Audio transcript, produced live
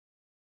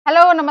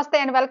Hello, namaste,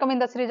 and welcome in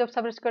the series of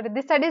cybersecurity.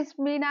 This side is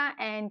Meena,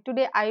 and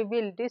today I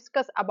will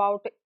discuss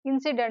about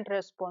incident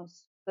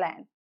response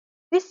plan.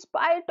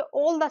 Despite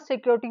all the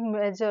security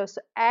measures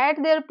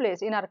at their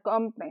place in our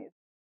companies,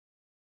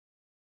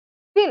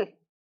 still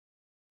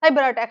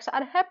cyber attacks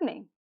are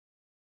happening.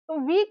 So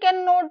we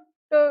cannot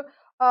uh,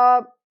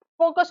 uh,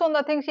 focus on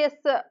the things. Yes,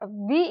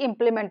 we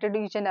implemented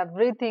each and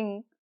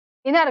everything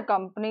in our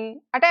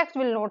company. Attacks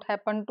will not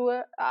happen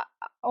to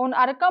on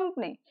our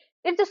company.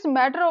 It's just a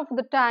matter of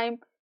the time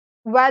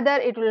whether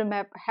it will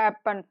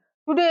happen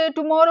today,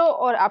 tomorrow,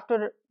 or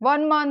after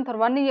 1 month or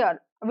 1 year.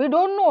 We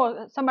don't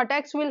know, some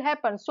attacks will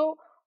happen. So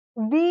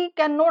we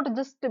cannot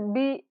just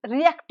be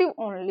reactive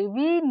only.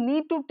 We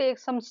need to take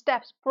some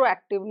steps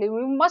proactively.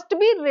 We must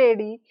be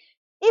ready.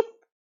 If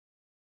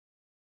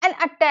an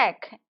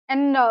attack,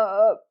 an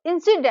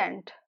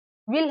incident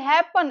will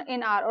happen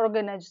in our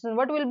organization,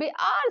 what will be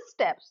our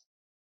steps?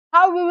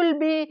 How we will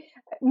be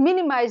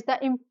minimize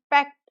the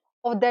impact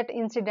of that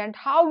incident?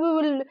 How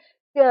we will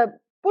uh,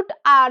 put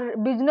our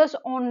business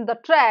on the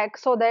track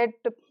so that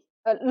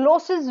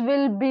losses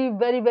will be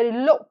very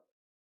low?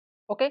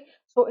 Okay,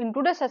 so in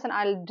today's session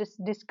I'll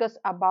just discuss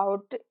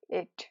about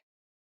it.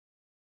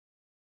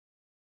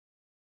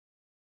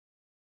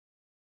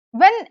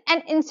 When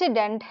an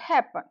incident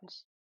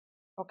happens,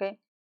 okay,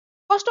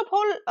 first of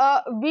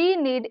all, we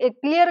need a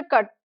clear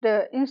cut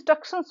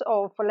instructions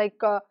of like,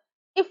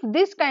 if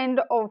this kind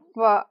of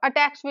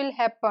attacks will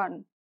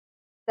happen,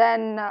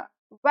 then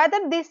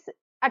whether this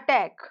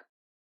attack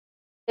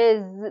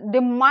is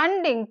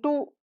demanding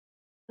to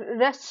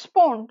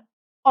respond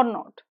or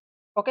not.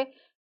 Okay,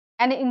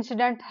 any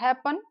incident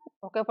happen,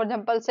 okay, for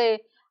example, say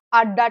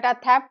a data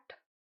theft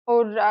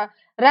or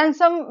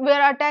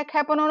ransomware attack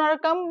happen on our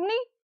company.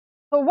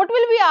 So what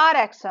will be our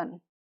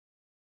action?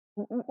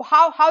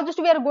 How just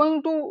we are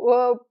going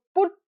to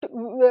put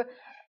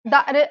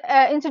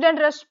the incident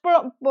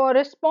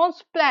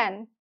response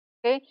plan?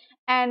 Okay,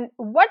 and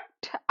what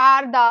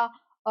are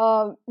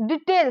the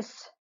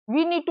details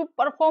we need to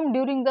perform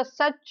during the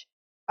such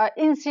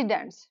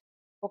incidents?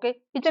 Okay,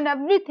 each and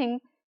everything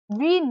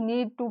we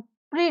need to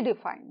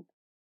predefine.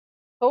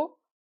 So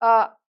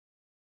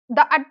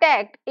the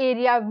attack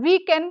area,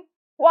 we can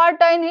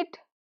quarantine it,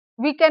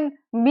 we can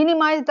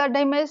minimize the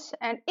damage,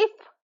 and if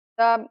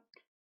the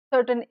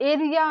certain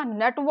area,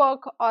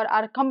 network, or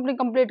our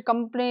complete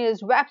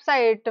company's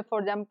website, for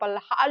example,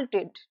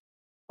 halted,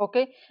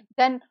 okay,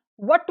 then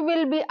what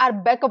will be our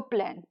backup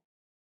plan?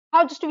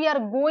 How just we are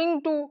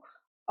going to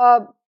uh,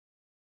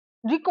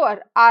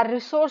 recover our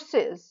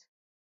resources?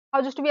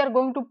 How just we are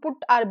going to put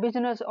our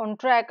business on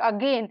track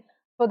again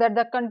so that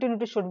the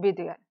continuity should be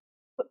there?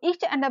 So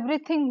each and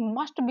everything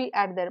must be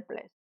at their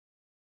place.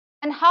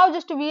 And how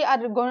just we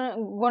are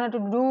going to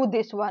do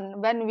this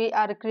one when we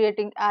are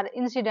creating our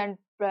incident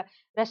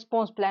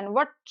response plan?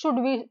 What should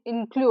we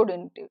include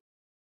into?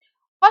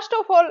 First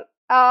of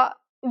all,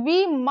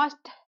 we must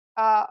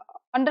uh,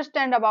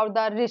 understand about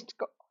the risk.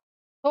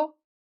 So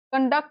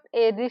conduct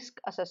a risk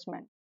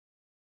assessment.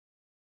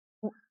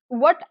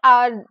 What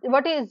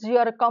is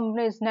your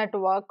company's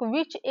network?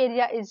 Which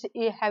area is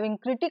having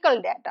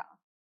critical data?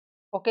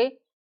 Okay,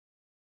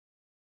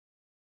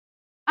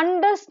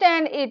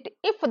 understand it.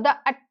 If the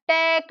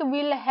attack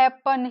will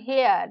happen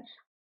here,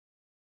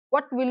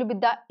 what will be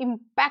the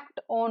impact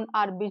on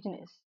our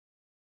business?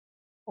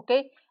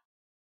 Okay,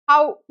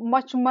 how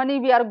much money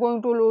we are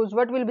going to lose?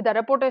 What will be the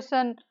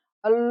reputation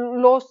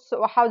loss?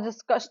 How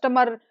this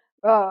customer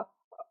uh,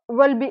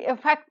 will be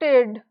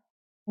affected?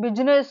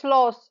 Business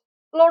loss,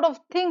 a lot of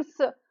things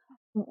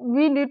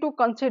we need to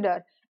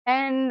consider.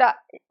 And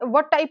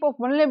what type of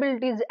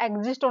vulnerabilities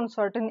exist on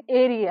certain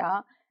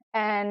area,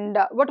 and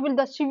what will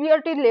the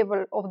severity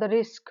level of the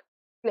risk?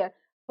 Clear.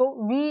 So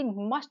we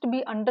must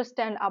be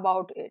understand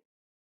about it.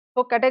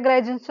 So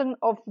categorization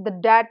of the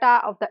data,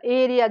 of the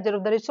areas,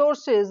 of the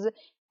resources,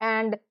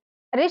 and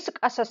risk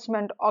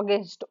assessment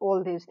against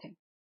all these things.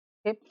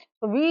 Okay,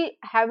 so we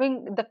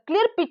having the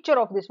clear picture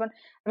of this one.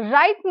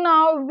 Right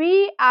now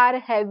we are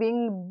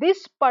having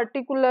this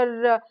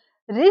particular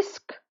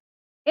risk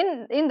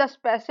in the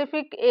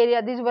specific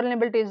area. These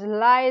vulnerabilities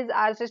lies,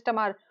 our system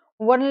are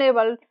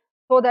vulnerable,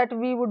 so that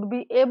we would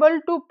be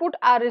able to put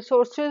our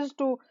resources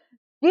to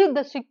give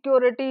the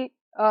security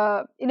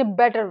in a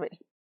better way.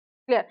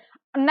 Clear.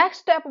 Next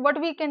step, what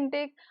we can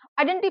take: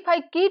 identify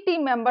key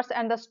team members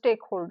and the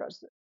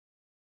stakeholders.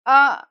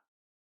 uh,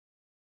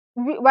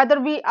 Whether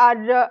we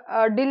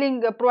are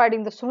dealing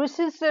providing the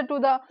services to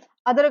the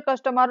other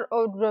customer,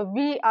 or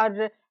we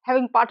are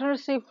having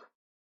partnership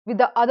with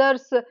the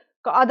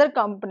other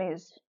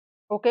companies,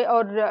 okay,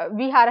 or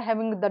we are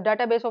having the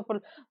database of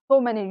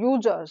so many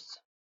users.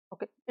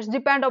 Okay, it's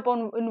depend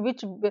upon in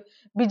which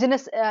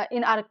business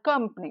in our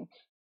company.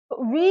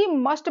 So we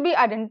must be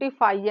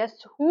identify,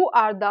 yes, who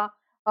are the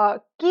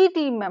key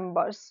team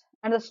members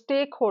and the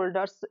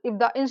stakeholders. If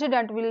the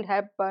incident will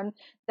happen,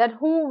 then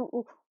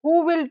who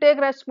will take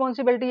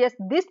responsibility? Yes,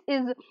 this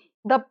is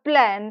the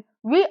plan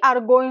we are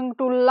going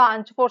to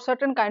launch for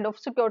certain kind of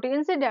security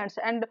incidents,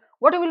 and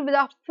what will be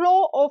the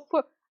flow of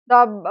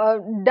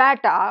the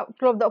data,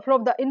 flow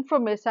of the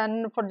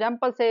information. For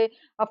example, say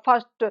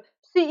first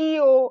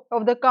CEO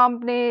of the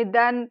company,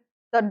 then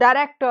the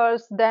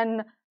directors,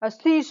 then a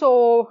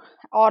CISO,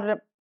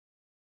 or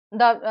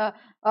the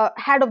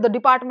head of the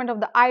department of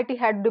the IT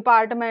head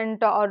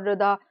department, or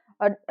the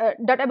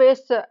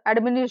database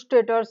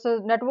administrators,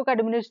 network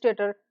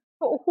administrator.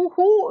 So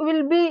who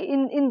will be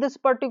in this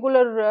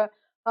particular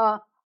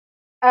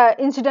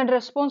incident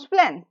response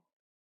plan?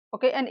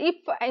 Okay, and if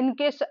in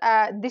case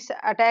this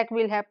attack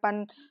will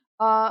happen,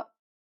 uh,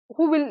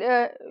 who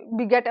will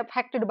be get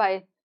affected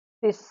by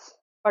this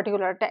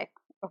particular attack?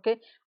 Okay,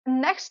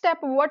 next step,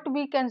 what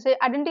we can say,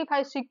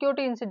 identify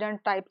security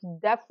incident types.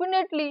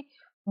 Definitely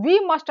we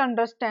must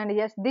understand,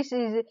 yes, this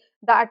is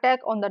the attack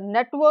on the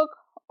network,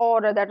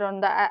 or that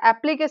on the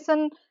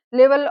application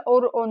level,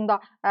 or on the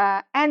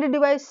end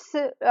device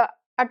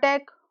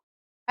attack.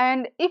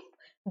 And if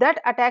that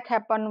attack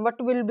happen, what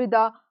will be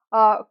the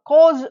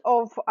cause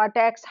of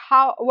attacks,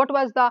 how, what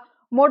was the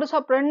modus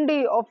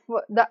operandi of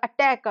the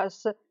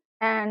attackers,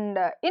 and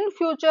in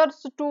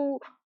futures, to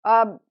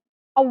um,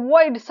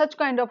 avoid such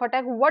kind of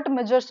attack, what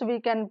measures we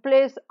can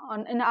place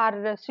on in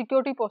our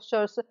security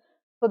postures,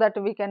 so that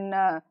we can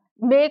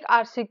make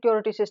our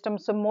security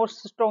systems more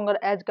stronger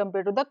as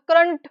compared to the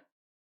current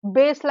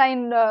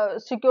baseline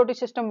security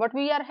system what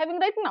we are having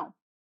right now.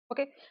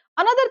 Okay,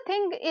 another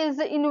thing is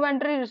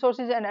inventory,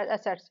 resources and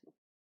assets.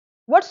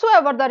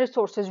 Whatsoever the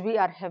resources we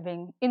are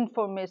having,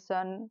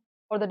 information,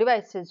 or the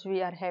devices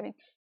we are having,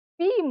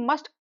 we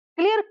must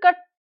clear cut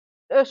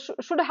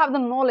should have the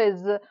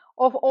knowledge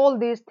of all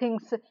these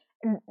things,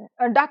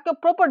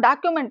 proper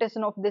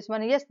documentation of this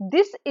one. Yes,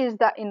 this is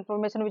the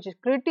information which is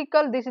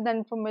critical, this is the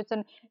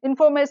information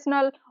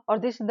informational, or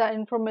this is the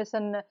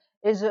information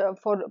is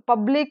for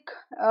public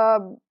uh,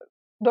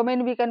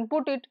 domain we can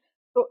put it.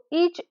 So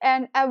each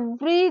and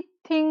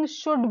everything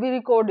should be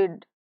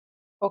recorded.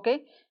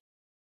 Okay,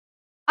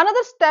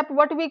 another step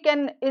what we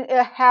can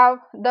have,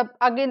 the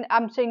again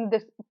I'm saying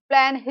this,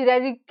 plan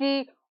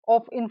hierarchy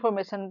of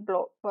information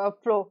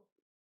flow.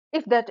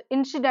 If that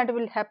incident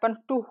will happen,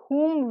 to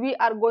whom we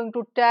are going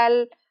to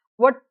tell,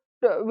 what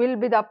will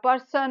be the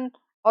person,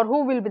 or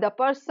who will be the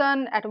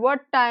person, at what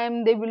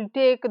time they will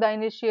take the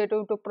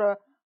initiative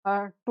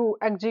to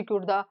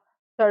execute the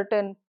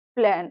certain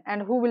plan,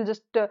 and who will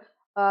just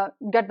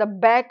get the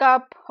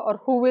backup,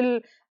 or who will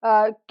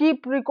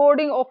keep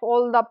recording of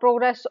all the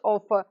progress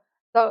of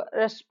the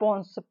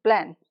response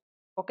plan.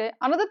 Okay,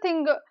 another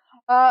thing,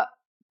 uh,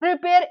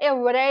 prepare a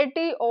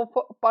variety of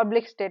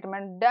public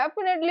statement.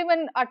 Definitely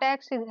when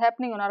attacks is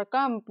happening on our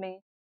company,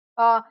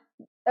 uh,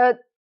 uh,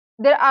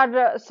 there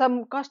are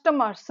some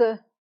customers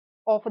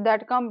of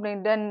that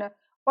company, then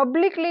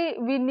publicly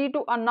we need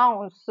to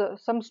announce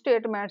some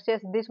statements.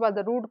 Yes, this was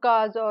the root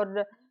cause,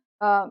 or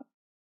uh,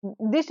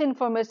 this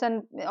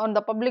information on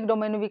the public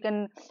domain we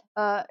can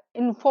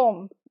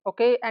inform.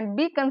 Okay, and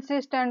be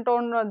consistent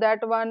on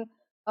that one.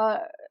 uh,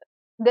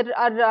 there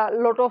are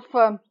a lot of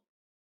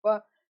uh,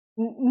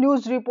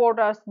 news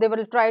reporters, they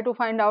will try to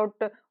find out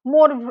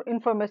more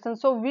information,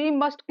 so we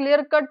must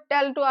clear cut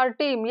tell to our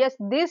team, yes,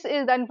 this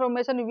is the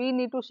information we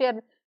need to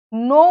share.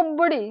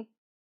 Nobody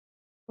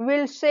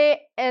will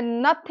say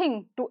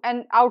nothing to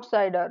an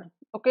outsider.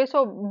 Okay,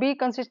 so be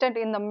consistent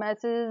in the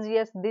message,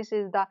 yes, this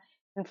is the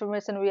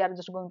information, we are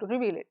just going to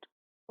reveal it.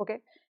 Okay,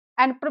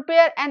 and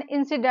prepare an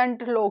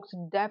incident logs.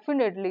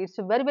 Definitely it's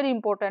a very very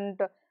important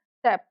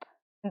step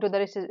into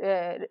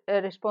the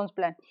response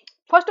plan.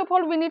 First of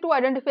all, we need to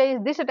identify,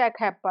 is this attack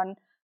happened,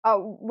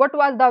 what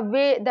was the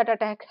way that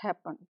attack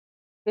happened.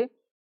 Okay,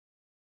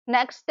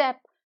 next step,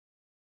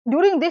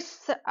 during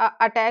this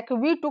attack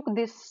we took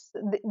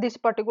this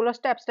particular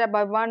step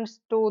by 1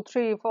 2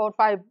 3 4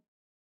 5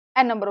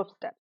 a number of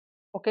steps.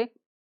 Okay,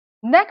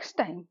 next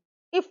time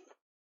if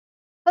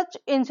such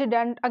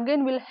incident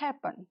again will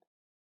happen,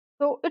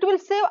 so it will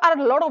save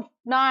a lot of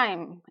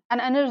time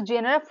and energy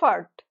and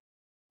effort.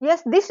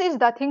 Yes, this is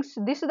the things,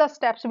 this is the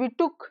steps we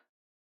took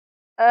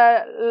uh,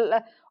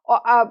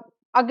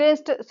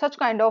 against such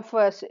kind of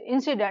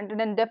incident.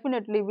 Then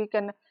definitely we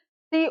can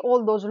see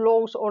all those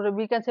logs, or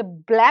we can say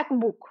black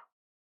book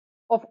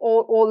of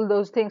all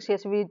those things,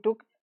 yes, we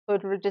took. So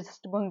it will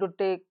just going to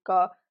take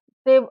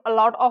save a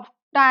lot of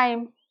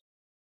time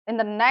in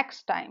the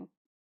next time.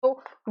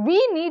 So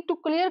we need to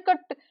clear cut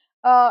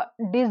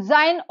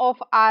design of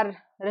our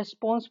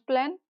response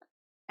plan,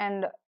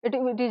 and it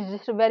is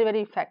just very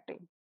very effective.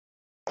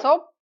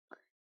 So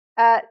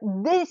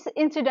this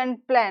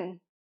incident plan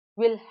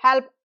will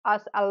help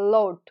us a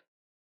lot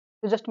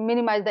to just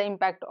minimize the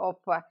impact of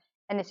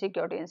any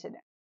security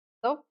incident.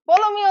 So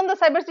follow me on the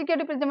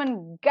cybersecurity prism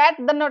and get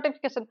the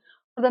notification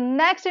for the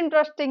next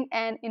interesting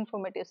and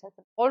informative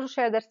session. Also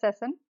share that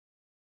session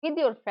with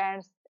your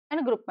friends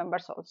and group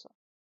members also,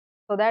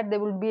 so that they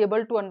will be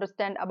able to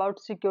understand about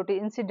security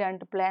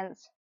incident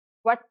plans,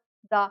 what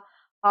the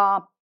uh,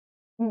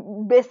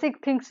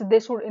 basic things they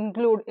should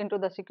include into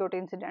the security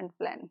incident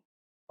plan.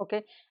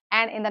 Okay,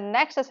 and in the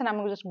next session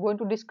I'm just going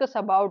to discuss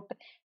about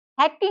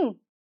hacking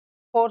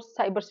for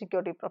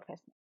cybersecurity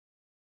professionals.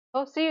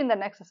 So see you in the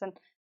next session.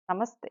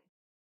 Namaste.